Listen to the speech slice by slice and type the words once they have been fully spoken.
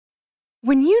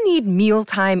When you need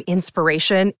mealtime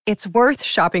inspiration, it's worth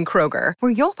shopping Kroger,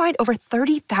 where you'll find over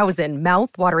 30,000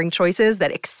 mouth-watering choices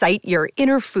that excite your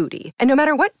inner foodie. And no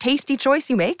matter what tasty choice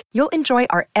you make, you'll enjoy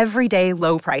our everyday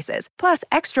low prices, plus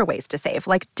extra ways to save,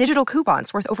 like digital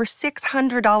coupons worth over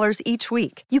 $600 each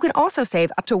week. You can also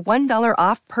save up to $1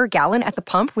 off per gallon at the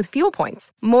pump with fuel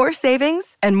points. More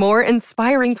savings and more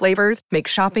inspiring flavors make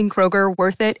shopping Kroger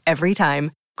worth it every time.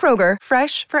 Kroger,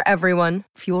 fresh for everyone.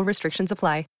 Fuel restrictions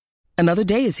apply. Another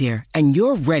day is here, and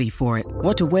you're ready for it.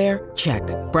 What to wear? Check.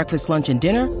 Breakfast, lunch, and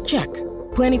dinner? Check.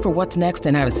 Planning for what's next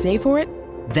and how to save for it?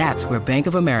 That's where Bank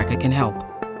of America can help.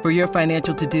 For your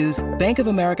financial to-dos, Bank of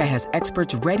America has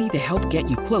experts ready to help get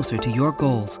you closer to your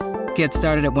goals. Get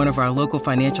started at one of our local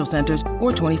financial centers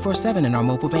or 24/7 in our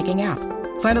mobile banking app.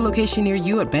 Find a location near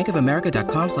you at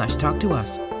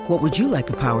bankofamerica.com/talktous. What would you like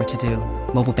the power to do?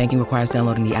 Mobile banking requires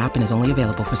downloading the app and is only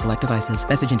available for select devices.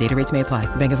 Message and data rates may apply.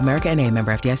 Bank of America N.A.,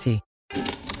 member FDIC.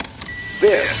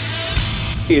 This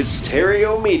is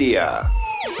Stereo Media.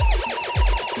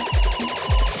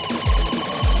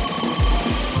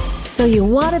 So you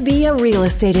want to be a real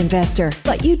estate investor,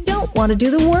 but you don't want to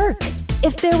do the work.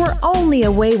 If there were only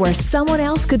a way where someone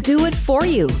else could do it for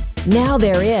you, now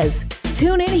there is.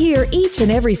 Tune in here each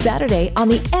and every Saturday on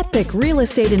the Epic Real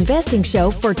Estate Investing Show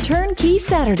for Turnkey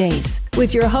Saturdays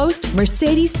with your host,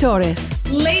 Mercedes Torres.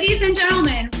 Ladies and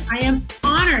gentlemen, I am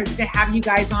honored to have you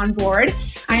guys on board.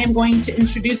 I am going to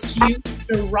introduce to you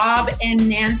Mr. Rob and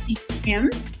Nancy Kim,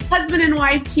 husband and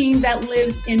wife team that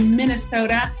lives in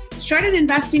Minnesota, started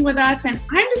investing with us, and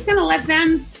I'm just going to let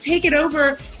them take it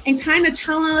over and kind of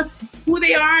tell us who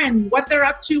they are and what they're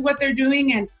up to, what they're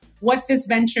doing, and what this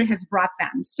venture has brought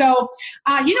them. So,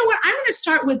 you know what? I'm going to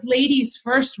start with ladies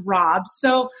first, Rob.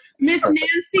 So, Miss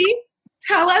Nancy,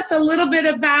 tell us a little bit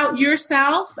about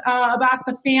yourself, about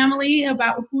the family,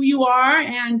 about who you are.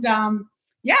 And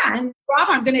and Rob,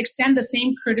 I'm going to extend the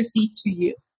same courtesy to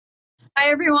you.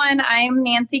 Hi, everyone. I'm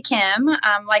Nancy Kim.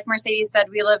 Like Mercedes said,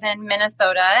 we live in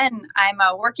Minnesota, and I'm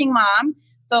a working mom,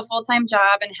 so a full-time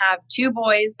job, and have two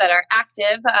boys that are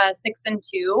active, 6 and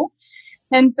 2.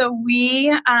 And so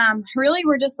we really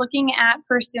were just looking at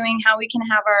pursuing how we can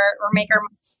have make our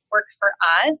work for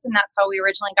us. And that's how we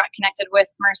originally got connected with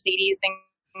Mercedes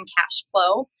and Cash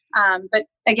Flow. But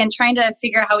again, trying to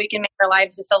figure out how we can make our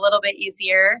lives just a little bit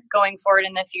easier going forward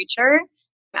in the future.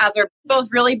 As we're both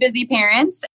really busy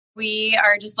parents, we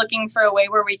are just looking for a way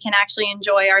where we can actually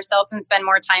enjoy ourselves and spend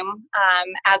more time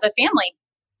as a family.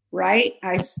 Right?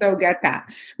 I so get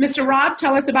that. Mr. Rob,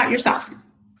 tell us about yourself.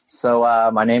 So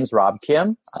my name's Rob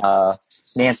Kim.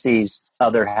 Nancy's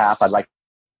other half, I'd like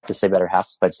to say better half,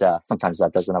 but sometimes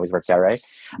that doesn't always work out right.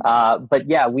 But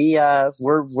yeah,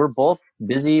 we're both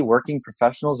busy working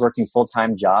professionals, working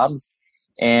full-time jobs.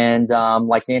 And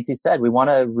like Nancy said, we want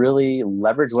to really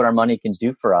leverage what our money can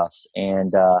do for us.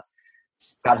 And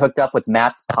got hooked up with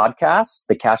Matt's podcast,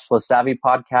 the Cash Flow Savvy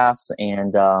podcast,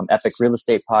 and Epic Real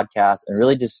Estate podcast, and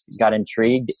really just got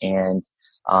intrigued. And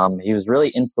he was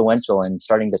really influential in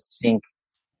starting to think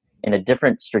in a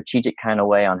different strategic kind of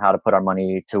way on how to put our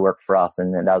money to work for us.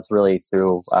 And that was really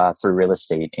through real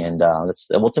estate. And that's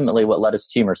ultimately what led us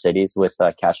to Mercedes with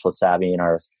Cash Flow Savvy and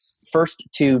our first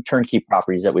 2 turnkey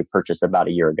properties that we purchased about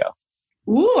a year ago.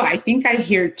 Ooh, I think I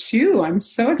hear 2. I'm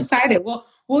so excited. Well,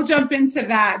 we'll jump into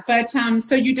that. But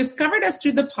so you discovered us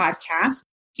through the podcast.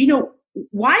 You know,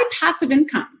 why passive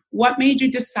income? What made you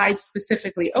decide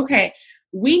specifically, okay,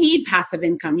 we need passive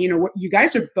income? You know, you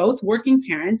guys are both working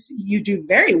parents. You do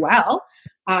very well.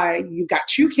 You've got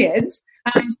 2 kids.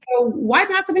 So why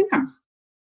passive income?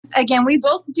 Again, we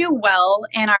both do well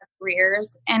in our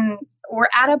careers, and we're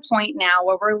at a point now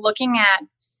where we're looking at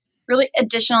really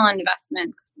additional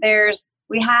investments.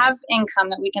 We have income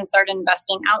that we can start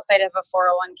investing outside of a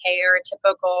 401k or a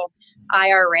typical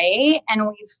IRA. And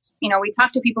we've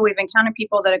talked to people, we've encountered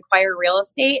people that acquire real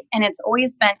estate, and it's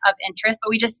always been of interest, but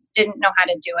we just didn't know how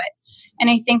to do it. And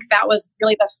I think that was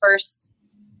really the first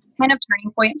kind of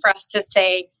turning point for us to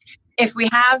say, if we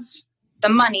have the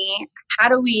money, how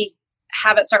do we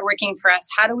have it start working for us?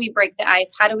 How do we break the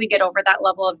ice? How do we get over that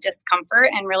level of discomfort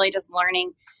and really just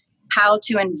learning how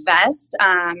to invest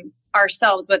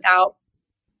ourselves without,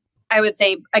 I would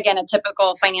say, again, a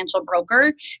typical financial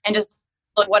broker, and just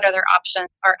look what other options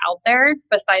are out there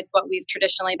besides what we've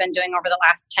traditionally been doing over the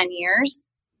last 10 years.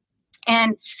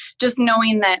 And just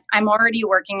knowing that I'm already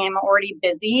working, I'm already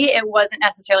busy, it wasn't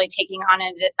necessarily taking on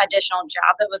an additional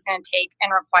job that was going to take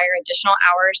and require additional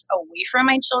hours away from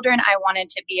my children. I wanted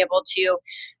to be able to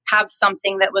have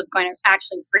something that was going to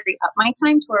actually free up my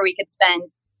time to where we could spend,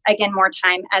 again, more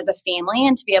time as a family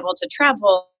and to be able to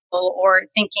travel or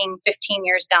thinking 15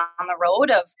 years down the road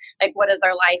of like, what does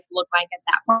our life look like at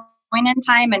that point in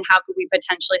time, and how could we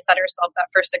potentially set ourselves up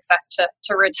for success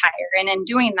to retire? And in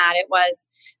doing that, it was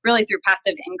really through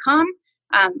passive income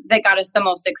that got us the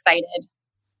most excited.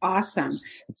 Awesome.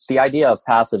 The idea of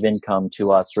passive income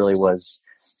to us really was,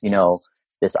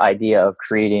 this idea of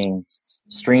creating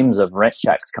streams of rent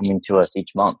checks coming to us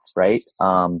each month, right?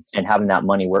 And having that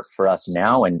money work for us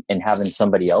now, and having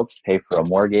somebody else pay for a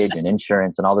mortgage and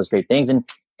insurance and all those great things. And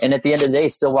at the end of the day,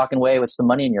 still walking away with some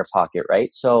money in your pocket, right?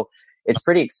 So it's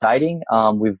pretty exciting.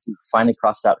 We've finally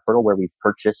crossed that hurdle where we've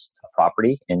purchased a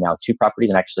property, and now 2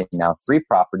 properties, and actually now 3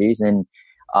 properties. And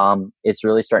it's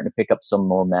really starting to pick up some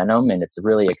momentum, and it's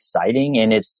really exciting,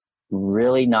 and it's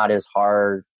really not as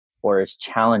hard or as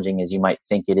challenging as you might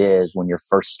think it is when you're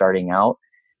first starting out.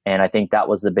 And I think that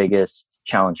was the biggest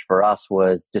challenge for us,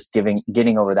 was just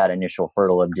getting over that initial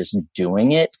hurdle of just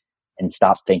doing it and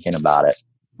stop thinking about it.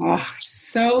 Oh,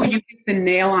 so you hit the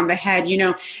nail on the head.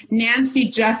 Nancy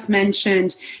just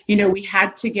mentioned, we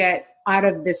had to get out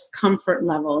of this comfort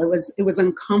level. It was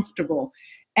uncomfortable.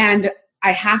 And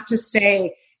I have to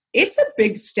say, it's a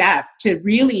big step to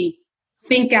really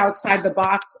think outside the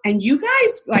box. And you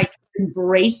guys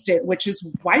embraced it, which is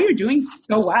why you're doing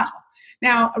so well.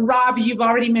 Now, Rob, you've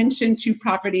already mentioned 2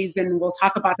 properties, and we'll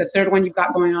talk about the 3rd one you've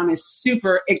got going on. Is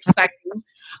super exciting.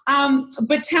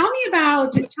 But tell me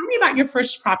about your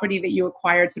first property that you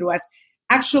acquired through us.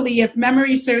 Actually, if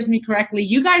memory serves me correctly,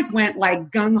 you guys went like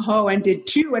gung-ho and did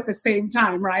 2 at the same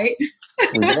time, right?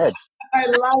 We did. I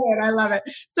love it.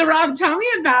 So, Rob, tell me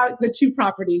about the 2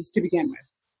 properties to begin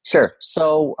with. Sure.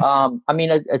 So,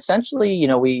 essentially,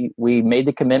 we made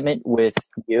the commitment with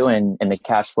you and the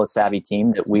Cash Flow Savvy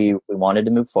team that we wanted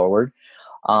to move forward.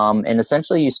 And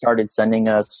essentially, you started sending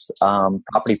us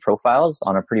property profiles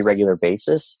on a pretty regular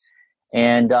basis.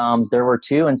 And there were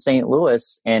 2 in St.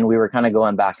 Louis, and we were kind of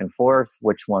going back and forth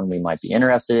which one we might be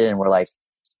interested in. And we're like,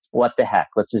 what the heck?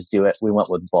 Let's just do it. We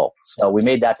went with both. So we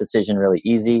made that decision really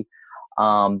easy.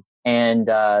 And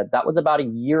that was about a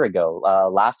year ago,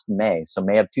 last May. So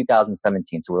May of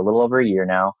 2017. So we're a little over a year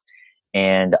now.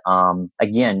 And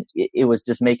again, it was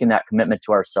just making that commitment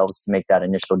to ourselves to make that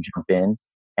initial jump in.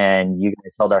 And you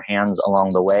guys held our hands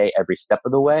along the way, every step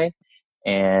of the way.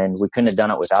 And we couldn't have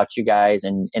done it without you guys.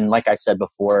 And like I said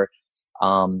before,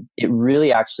 it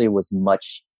really actually was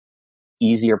much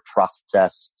easier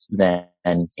process than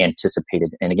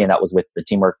anticipated. And again, that was with the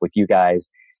teamwork with you guys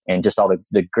and just all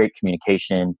the great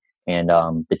communication and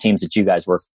the teams that you guys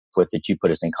work with that you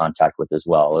put us in contact with as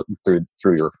well through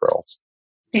your referrals.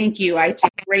 Thank you. I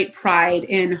take great pride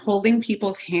in holding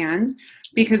people's hands,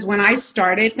 because when I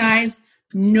started, guys,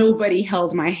 nobody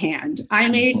held my hand. I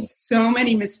made so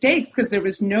many mistakes because there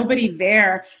was nobody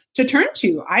there to turn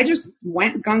to. I just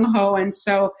went gung-ho. And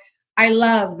so I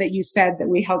love that you said that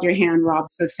we held your hand, Rob.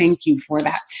 So thank you for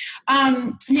that.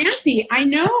 Nancy, I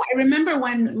remember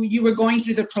when you were going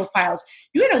through the profiles,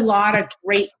 you had a lot of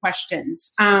great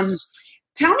questions.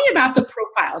 Tell me about the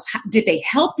profiles. Did they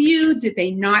help you? Did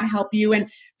they not help you?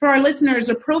 And for our listeners,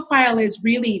 a profile is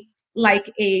really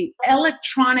like a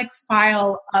electronic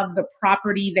file of the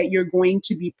property that you're going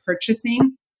to be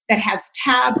purchasing that has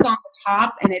tabs on the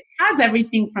top, and it has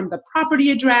everything from the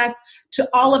property address to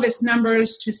all of its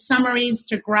numbers to summaries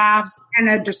to graphs and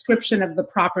a description of the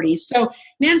property. So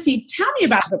Nancy, tell me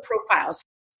about the profiles.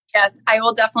 Yes, I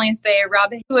will definitely say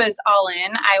Rob was all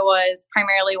in. I was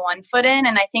primarily 1 foot in,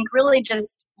 and I think really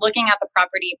just looking at the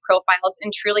property profiles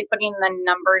and truly putting the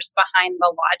numbers behind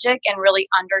the logic and really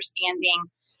understanding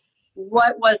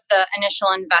what was the initial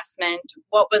investment,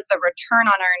 what was the return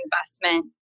on our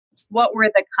investment, what were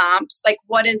the comps, like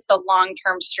what is the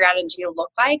long-term strategy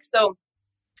look like. So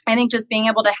I think just being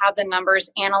able to have the numbers,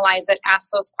 analyze it, ask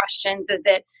those questions. Is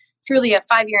it truly a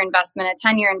 5-year investment, a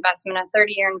 10-year investment, a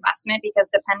 30-year investment? Because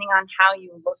depending on how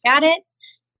you look at it,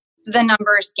 the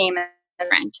numbers game is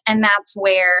different. And that's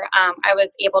where I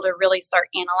was able to really start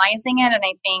analyzing it. And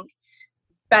I think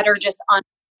better just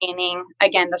understanding,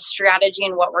 again, the strategy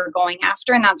and what we're going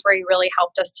after. And that's where he really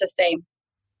helped us to say,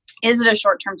 is it a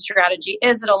short-term strategy?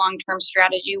 Is it a long-term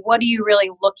strategy? What are you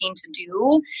really looking to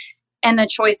do? And the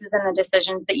choices and the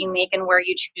decisions that you make and where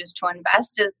you choose to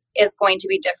invest is going to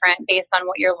be different based on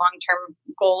what your long-term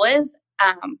goal is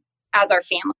as our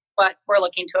family, what we're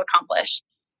looking to accomplish.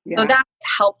 Yeah. So that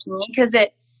helped me because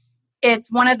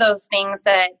it's one of those things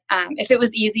that if it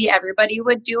was easy, everybody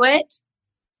would do it.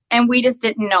 And we just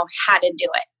didn't know how to do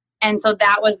it. And so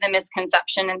that was the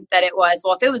misconception, that it was,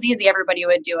 well, if it was easy, everybody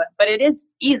would do it. But it is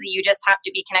easy. You just have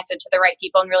to be connected to the right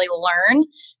people and really learn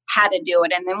how to do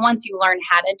it. And then once you learn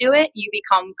how to do it, you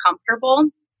become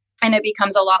comfortable and it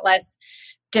becomes a lot less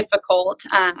difficult.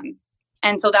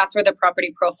 And so that's where the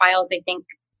property profiles, I think,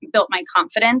 built my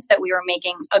confidence that we were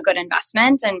making a good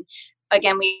investment. And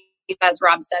again, we, as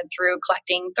Rob said, through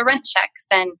collecting the rent checks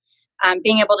and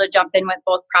being able to jump in with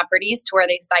both properties to where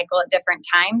they cycle at different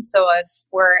times. So if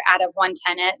we're out of one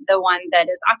tenant, the one that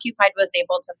is occupied was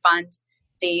able to fund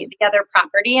the other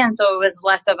property. And so it was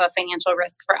less of a financial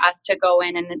risk for us to go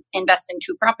in and invest in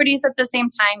two properties at the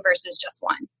same time versus just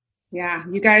one. Yeah,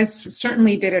 you guys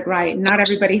certainly did it right. Not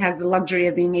everybody has the luxury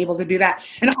of being able to do that.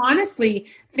 And honestly,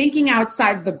 thinking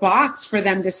outside the box for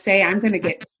them to say, I'm going to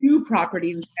get two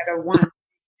properties instead of one.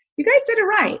 You guys did it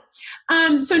right.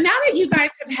 So now that you guys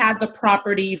have had the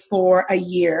property for a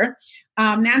year,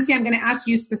 Nancy, I'm going to ask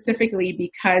you specifically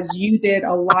because you did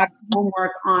a lot of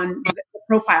homework on the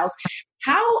profiles.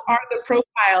 How are the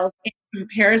profiles in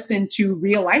comparison to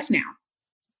real life now?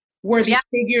 Were the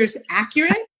figures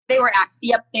accurate? They were,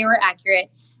 they were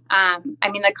accurate. I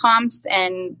mean, the comps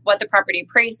and what the property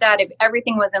appraised at,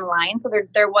 everything was in line. So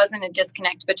there wasn't a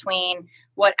disconnect between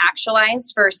what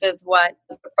actualized versus what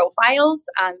was the profiles.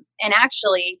 And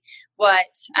actually what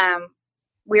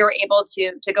we were able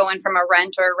to go in from a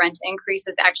rent or a rent increase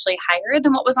is actually higher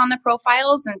than what was on the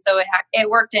profiles. And so it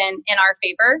worked in our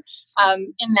favor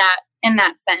in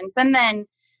that sense. And then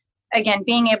again,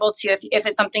 being able to, if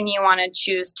it's something you want to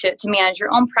choose to manage your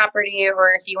own property,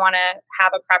 or if you want to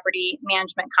have a property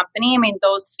management company, I mean,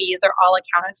 those fees are all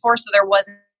accounted for. So there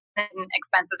wasn't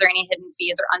expenses or any hidden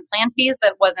fees or unplanned fees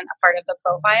that wasn't a part of the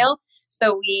profile.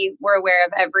 So we were aware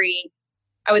of every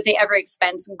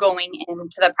expense going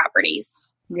into the properties.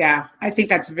 Yeah, I think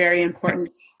that's very important.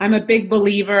 I'm a big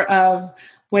believer of,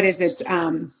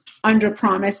 under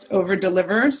promise, over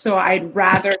deliver. So I'd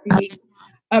rather be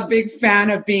a big fan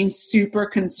of being super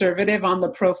conservative on the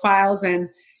profiles. And,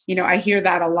 I hear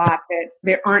that a lot, that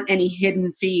there aren't any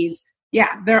hidden fees.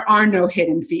 Yeah, there are no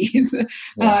hidden fees.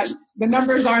 Yes. The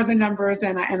numbers are the numbers,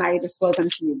 and I disclose them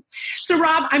to you. So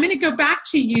Rob, I'm going to go back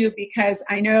to you because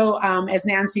I know, as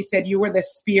Nancy said, you were the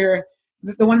spear,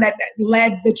 the one that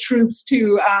led the troops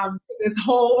to this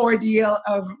whole ordeal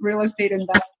of real estate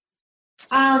investing.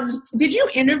 Did you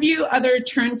interview other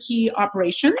turnkey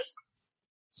operations?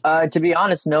 To be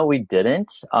honest, no, we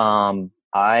didn't. I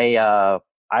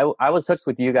was hooked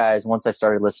with you guys once I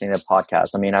started listening to the podcast.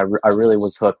 I mean, I really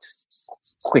was hooked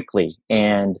quickly,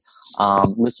 and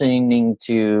listening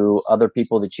to other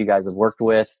people that you guys have worked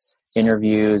with,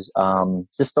 interviews,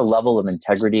 just the level of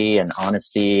integrity and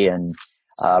honesty and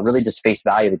really just face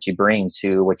value that you bring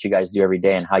to what you guys do every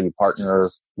day and how you partner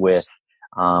with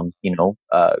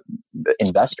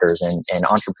investors and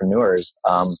entrepreneurs.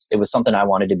 It was something I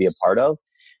wanted to be a part of.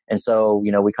 And so,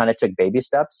 we kind of took baby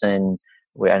steps, and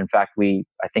I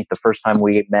think the first time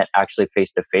we met actually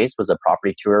face to face was a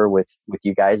property tour with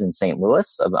you guys in St.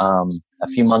 Louis a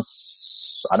few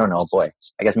months,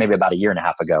 I guess maybe about a year and a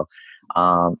half ago.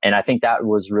 And I think that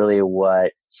was really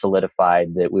what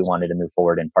solidified that we wanted to move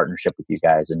forward in partnership with you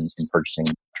guys in purchasing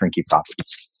turnkey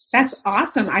properties. That's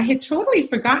awesome. I had totally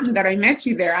forgotten that I met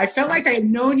you there. I felt like I had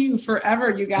known you forever,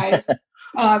 you guys.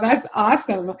 That's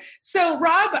awesome. So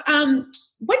Rob,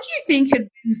 what do you think has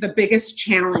been the biggest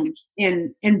challenge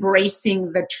in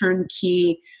embracing the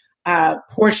turnkey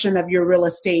portion of your real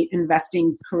estate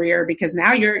investing career? Because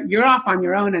now you're off on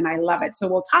your own, and I love it. So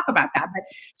we'll talk about that. But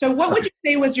so what would you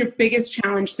say was your biggest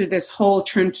challenge through this whole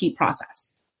turnkey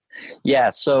process? Yeah.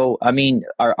 So, I mean,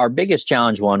 our biggest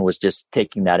challenge one was just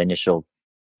taking that initial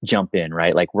jump in,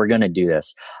 right? Like, we're going to do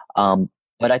this.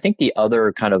 But I think the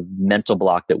other kind of mental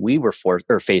block that we were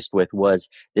faced with was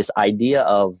this idea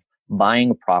of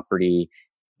buying a property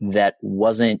that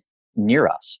wasn't near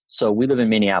us. So we live in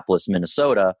Minneapolis,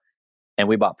 Minnesota, and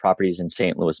we bought properties in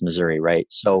St. Louis, Missouri, right?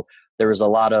 So there was a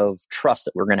lot of trust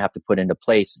that we're going to have to put into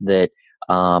place that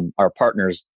our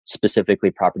partners,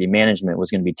 specifically property management, was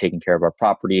going to be taking care of our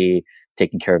property,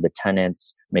 taking care of the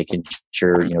tenants, making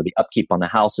sure, the upkeep on the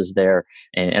house is there,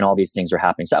 and all these things are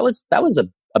happening. So that was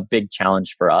a big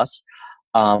challenge for us.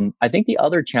 I think the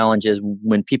other challenge is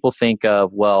when people think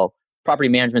of, well, property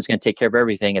management is going to take care of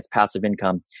everything, it's passive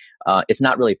income. It's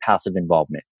not really passive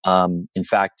involvement. In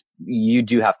fact, you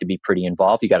do have to be pretty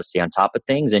involved. You got to stay on top of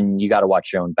things, and you got to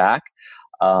watch your own back.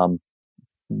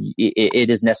 It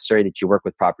is necessary that you work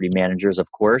with property managers,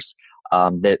 of course,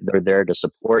 that they're there to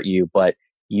support you, but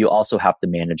you also have to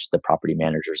manage the property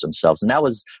managers themselves. And that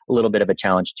was a little bit of a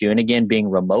challenge too. And again, being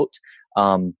remote,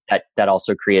 that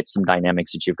also creates some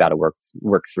dynamics that you've got to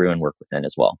work through and work within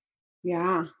as well.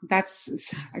 Yeah,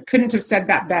 I couldn't have said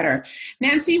that better.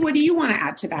 Nancy, what do you want to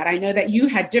add to that? I know that you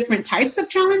had different types of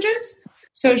challenges.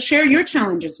 So share your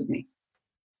challenges with me.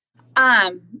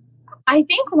 I I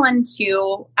think one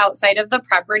too, outside of the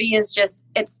property, is just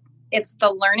it's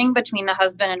the learning between the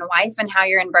husband and wife and how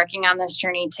you're embarking on this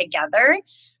journey together,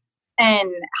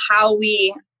 and how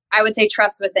we, I would say,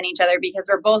 trust within each other, because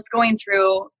we're both going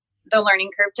through the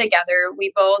learning curve together.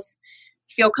 We both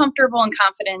feel comfortable and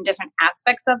confident in different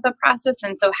aspects of the process.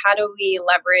 And so how do we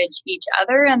leverage each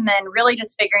other? And then really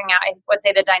just figuring out, I would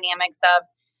say, the dynamics of,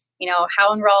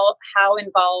 how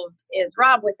involved is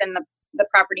Rob within the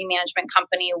property management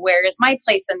company? Where is my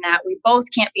place in that? We both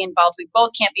can't be involved. We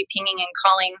both can't be pinging and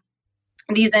calling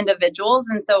these individuals.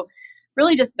 And so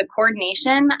really just the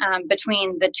coordination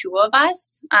between the two of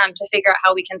us to figure out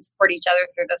how we can support each other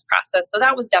through this process. So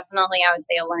that was definitely, I would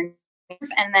say, a learning.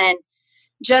 And then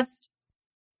just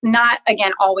not,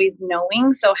 again, always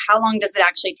knowing. So how long does it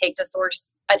actually take to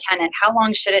source a tenant? How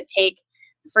long should it take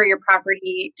for your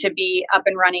property to be up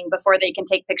and running before they can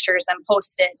take pictures and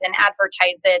post it and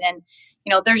advertise it? And,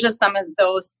 there's just some of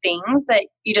those things that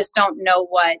you just don't know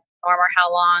what or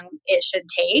how long it should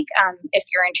take if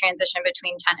you're in transition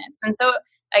between tenants. And so,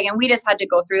 again, we just had to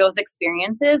go through those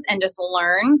experiences and just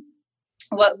learn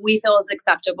what we feel is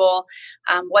acceptable,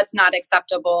 what's not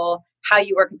acceptable, how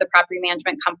you work with the property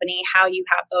management company, how you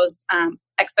have those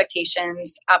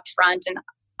expectations up front and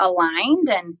aligned.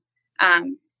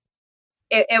 And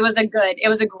it was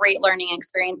a great learning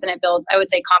experience, and it builds, I would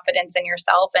say, confidence in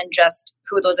yourself and just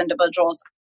who those individuals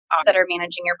are that are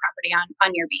managing your property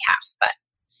on your behalf. But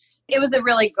it was a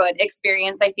really good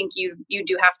experience. I think you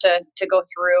do have to go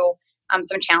through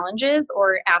some challenges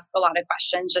or ask a lot of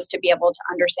questions just to be able to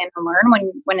understand and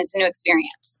learn when it's a new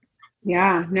experience.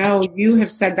 Yeah, no, you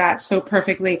have said that so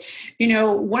perfectly.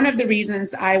 One of the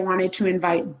reasons I wanted to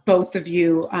invite both of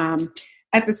you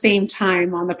at the same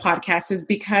time on the podcast is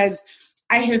because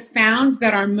I have found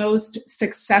that our most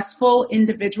successful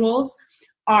individuals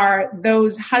are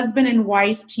those husband and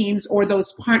wife teams, or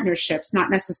those partnerships,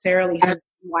 not necessarily husband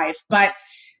and wife, but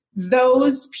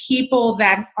those people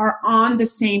that are on the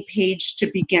same page to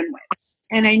begin with.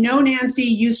 And I know, Nancy,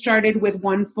 you started with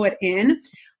one foot in,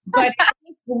 but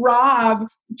Rob,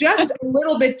 just a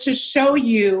little bit to show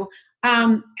you,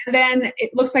 and then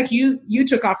it looks like you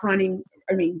took off running,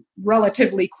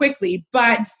 relatively quickly,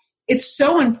 but it's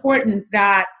so important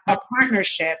that a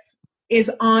partnership is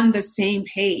on the same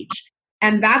page.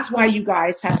 And that's why you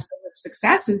guys have so much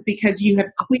success, is because you have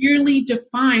clearly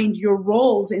defined your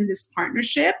roles in this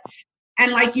partnership.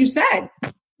 And like you said,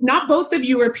 not both of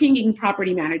you are pinging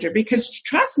property manager, because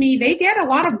trust me, they get a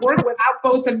lot of work without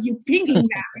both of you pinging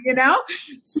them,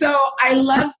 So I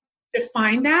love to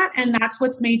find that. And that's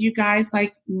what's made you guys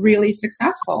really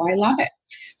successful. I love it.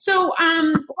 So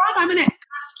Rob, I'm going to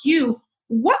ask you,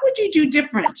 what would you do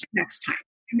different next time?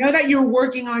 I know that you're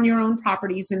working on your own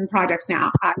properties and projects now.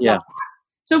 Yeah.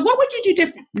 So what would you do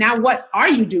different? Now, what are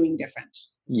you doing different?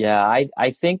 Yeah,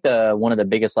 I think one of the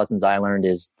biggest lessons I learned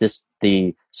is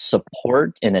the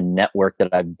support and the network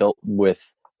that I've built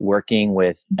with working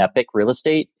with Epic Real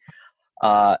Estate.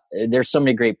 There's so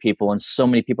many great people and so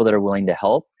many people that are willing to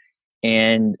help.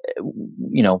 And,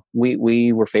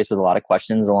 we were faced with a lot of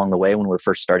questions along the way when we were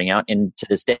first starting out. And to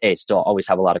this day, still always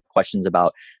have a lot of questions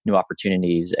about new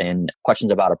opportunities and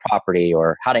questions about a property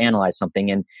or how to analyze something.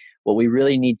 And what we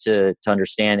really need to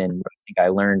understand, and what I think I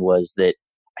learned, was that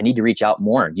I need to reach out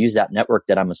more and use that network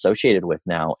that I'm associated with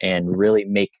now and really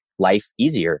make life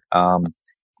easier.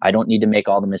 I don't need to make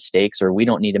all the mistakes, or we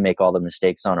don't need to make all the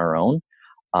mistakes on our own.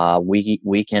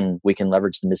 We can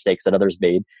leverage the mistakes that others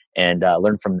made and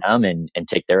learn from them and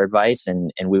take their advice.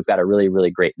 And we've got a really,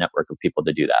 really great network of people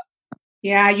to do that.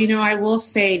 Yeah. I will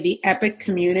say the Epic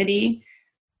community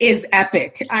is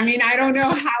epic. I don't know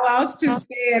how else to say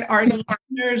it. Our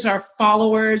listeners, our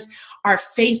followers, our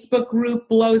Facebook group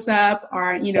blows up,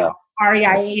 our,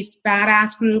 REIA's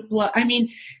badass group.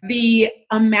 The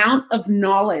amount of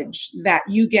knowledge that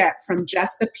you get from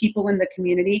just the people in the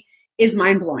community is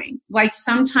mind-blowing.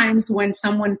 Sometimes when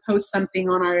someone posts something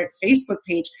on our Facebook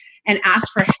page and asks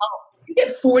for help, you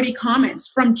get 40 comments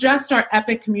from just our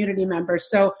Epic community members.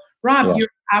 So Rob, You're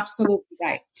absolutely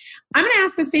right. I'm going to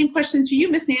ask the same question to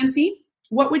you, Miss Nancy.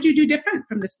 What would you do different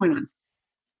from this point on?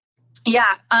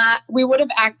 Yeah, we would have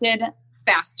acted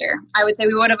faster. I would say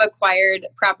we would have acquired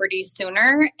properties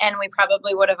sooner, and we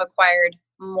probably would have acquired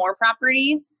more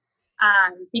properties.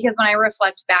 Because when I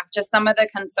reflect back, just some of the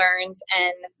concerns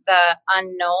and the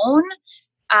unknown,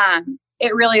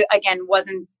 it really, again,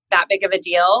 wasn't that big of a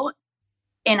deal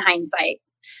in hindsight.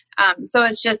 So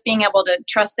it's just being able to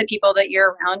trust the people that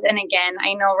you're around. And again,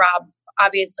 I know Rob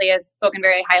obviously has spoken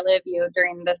very highly of you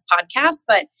during this podcast,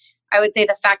 but I would say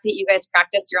the fact that you guys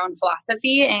practice your own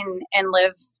philosophy and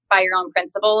live by your own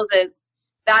principles, is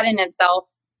that in itself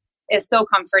is so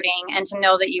comforting, and to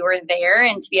know that you were there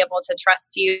and to be able to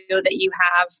trust you, that you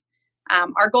have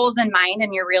our goals in mind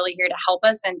and you're really here to help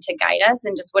us and to guide us,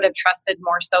 and just would have trusted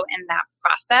more so in that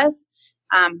process.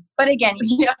 But again,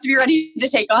 you have to be ready to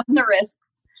take on the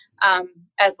risks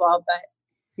as well. But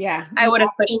yeah, I would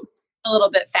have pushed a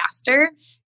little bit faster,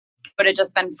 would have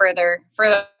just been further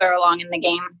along in the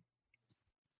game.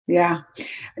 Yeah,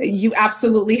 you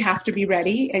absolutely have to be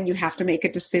ready, and you have to make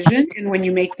a decision. And when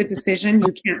you make the decision,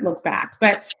 you can't look back.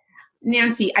 But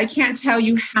Nancy, I can't tell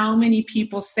you how many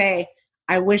people say,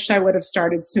 I wish I would have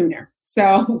started sooner.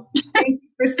 So thank you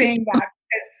for saying that,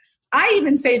 because I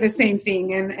even say the same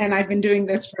thing, and I've been doing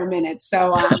this for a minute.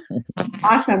 So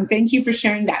awesome. Thank you for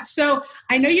sharing that. So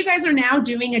I know you guys are now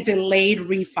doing a delayed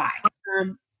refi.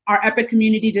 Our Epic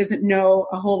community doesn't know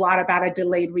a whole lot about a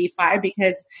delayed refi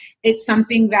because it's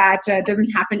something that doesn't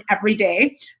happen every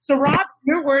day. So Rob,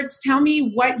 your words, tell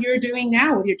me what you're doing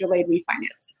now with your delayed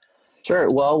refinance. Sure.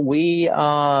 Well, we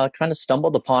kind of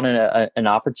stumbled upon an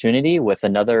opportunity with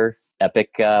another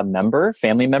Epic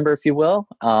family member, if you will,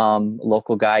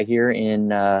 local guy here in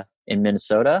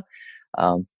Minnesota,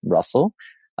 Russell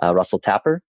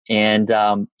Tapper. And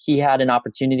he had an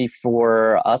opportunity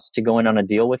for us to go in on a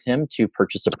deal with him to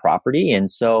purchase a property. And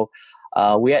so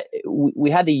we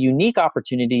had the unique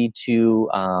opportunity to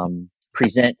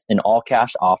present an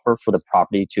all-cash offer for the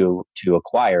property to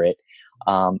acquire it.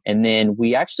 And then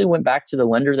we actually went back to the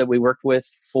lender that we worked with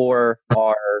for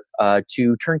our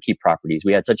 2 turnkey properties.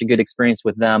 We had such a good experience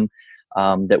with them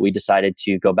that we decided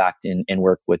to go back and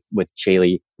work with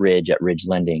Chaley Ridge at Ridge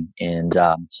Lending. And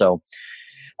so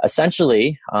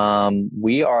essentially,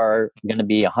 we are going to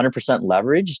be 100%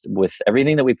 leveraged with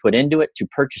everything that we put into it to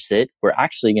purchase it. We're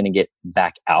actually going to get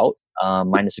back out,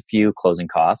 minus a few closing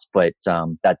costs, but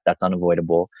that's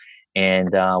unavoidable. And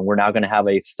we're now going to have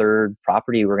a third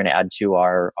property we're going to add to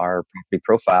our property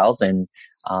profiles. And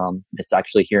it's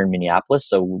actually here in Minneapolis.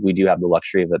 So we do have the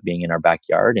luxury of it being in our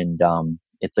backyard. And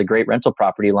it's a great rental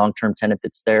property, long-term tenant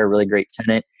that's there, really great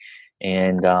tenant.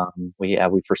 And we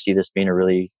foresee this being a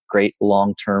really great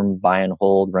long-term buy and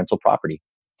hold rental property.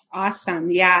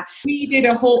 Awesome. Yeah. We did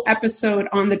a whole episode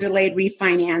on the delayed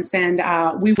refinance, and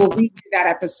we will redo that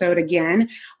episode again.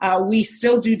 We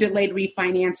still do delayed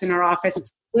refinance in our office. It's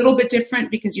a little bit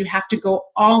different because you have to go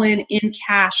all in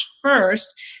cash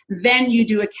first, then you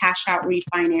do a cash out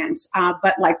refinance.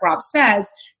 But like Rob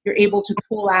says, you're able to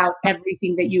pull out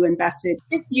everything that you invested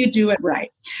if you do it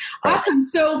right. Awesome.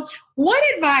 So what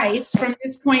advice from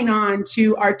this point on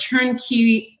to our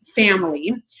turnkey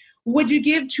family would you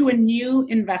give to a new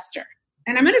investor?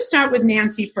 And I'm going to start with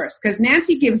Nancy first, because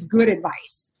Nancy gives good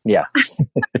advice. Yeah.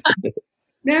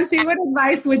 Nancy, what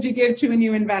advice would you give to a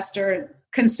new investor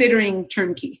considering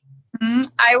turnkey?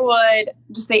 I would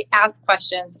just say ask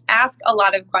questions. Ask a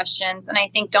lot of questions. And I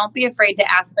think don't be afraid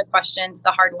to ask the questions,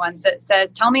 the hard ones that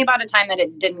says, tell me about a time that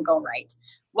it didn't go right.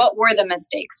 What were the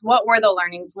mistakes? What were the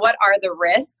learnings? What are the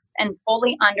risks? And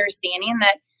fully understanding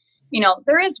that,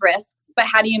 there is risks, but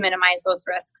how do you minimize those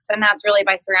risks? And that's really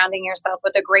by surrounding yourself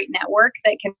with a great network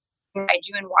that can guide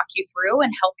you and walk you through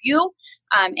and help you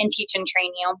and teach and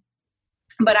train you.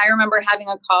 But I remember having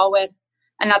a call with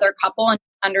another couple and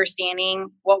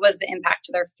understanding what was the impact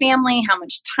to their family, how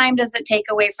much time does it take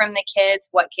away from the kids,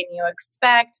 what can you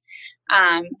expect,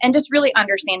 and just really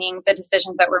understanding the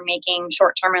decisions that we're making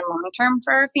short-term and long-term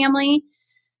for our family.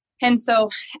 And so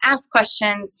ask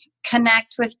questions,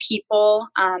 connect with people.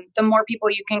 The more people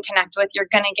you can connect with, you're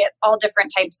going to get all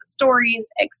different types of stories,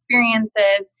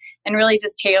 experiences, and really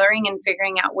just tailoring and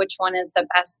figuring out which one is the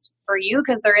best for you,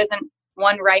 because there isn't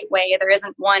one right way. There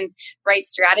isn't one right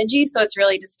strategy. So it's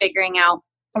really just figuring out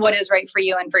what is right for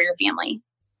you and for your family.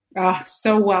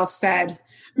 So well said.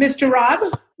 Mr.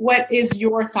 Rob, what is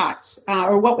your thoughts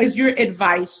or what was your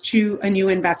advice to a new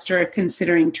investor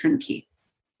considering turnkey?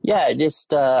 Yeah,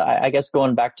 just I guess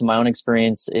going back to my own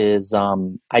experience is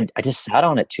I just sat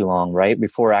on it too long, right?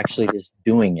 Before actually just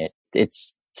doing it.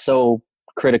 It's so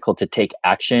critical to take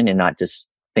action and not just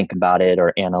think about it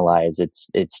or analyze.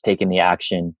 It's taking the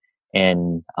action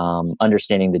and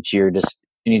understanding that you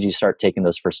need to start taking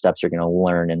those first steps. You're going to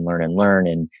learn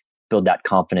and build that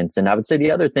confidence. And I would say the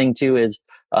other thing too is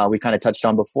we kind of touched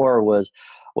on before was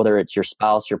whether it's your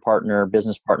spouse, your partner,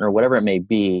 business partner, whatever it may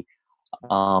be,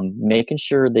 making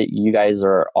sure that you guys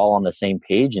are all on the same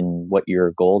page and what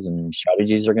your goals and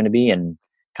strategies are going to be and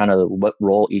kind of what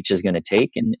role each is going to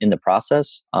take in the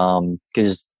process.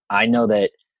 Because I know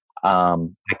that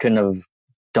I couldn't have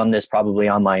done this probably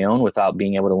on my own without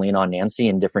being able to lean on Nancy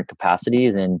in different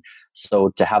capacities. And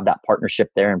so to have that partnership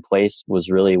there in place was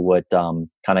really what kind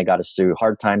of got us through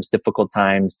hard times, difficult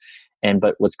times,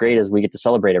 But what's great is we get to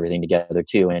celebrate everything together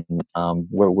too. And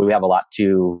we have a lot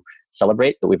to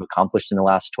celebrate that we've accomplished in the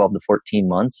last 12 to 14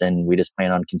 months. And we just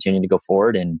plan on continuing to go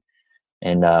forward and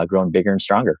growing bigger and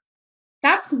stronger.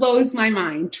 That blows my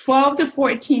mind. 12 to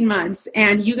 14 months.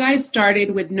 And you guys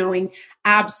started with knowing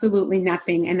absolutely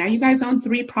nothing. And now you guys own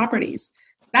 3 properties.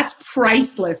 That's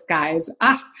priceless, guys.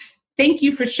 Thank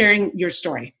you for sharing your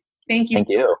story. Thank you. Thank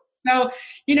you. So,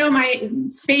 my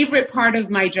favorite part of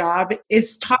my job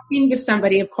is talking to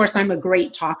somebody. Of course, I'm a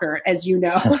great talker, as you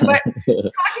know, but talking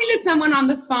to someone on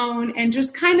the phone and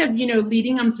just kind of,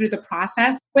 leading them through the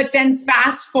process. But then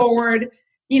fast forward,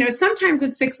 sometimes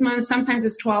it's 6 months, sometimes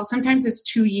it's 12, sometimes it's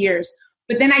 2 years.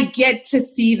 But then I get to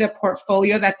see the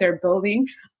portfolio that they're building.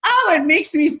 Oh, it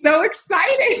makes me so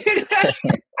excited.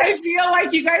 I feel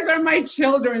like you guys are my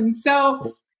children.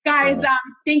 So, guys,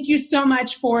 thank you so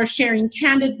much for sharing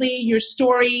candidly your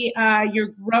story, your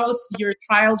growth, your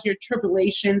trials, your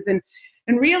tribulations, and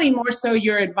really more so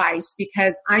your advice,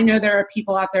 because I know there are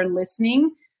people out there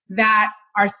listening that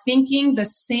are thinking the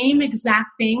same exact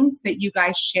things that you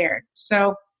guys shared.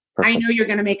 So I know you're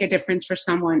going to make a difference for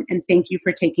someone, and thank you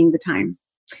for taking the time.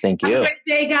 Thank you. Have a great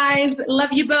day, guys.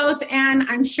 Love you both, and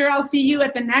I'm sure I'll see you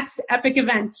at the next epic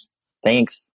event.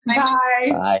 Thanks. Bye.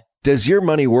 Bye. Does your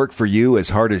money work for you as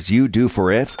hard as you do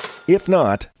for it? If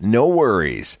not, no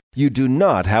worries. You do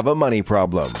not have a money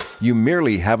problem. You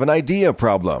merely have an idea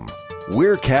problem.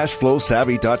 We're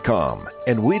CashflowSavvy.com,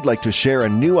 and we'd like to share a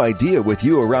new idea with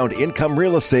you around income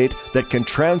real estate that can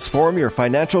transform your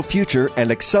financial future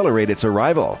and accelerate its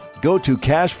arrival. Go to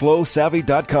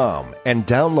CashflowSavvy.com and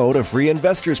download a free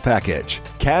investor's package.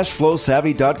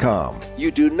 CashflowSavvy.com.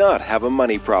 You do not have a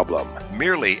money problem,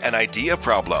 merely an idea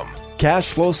problem.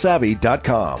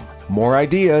 CashflowSavvy.com. More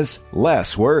ideas,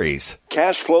 less worries.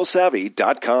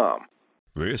 CashflowSavvy.com.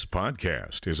 This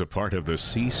podcast is a part of the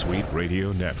C-Suite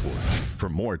Radio Network. For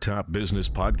more top business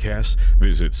podcasts,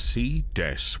 visit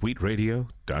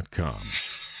c-suiteradio.com.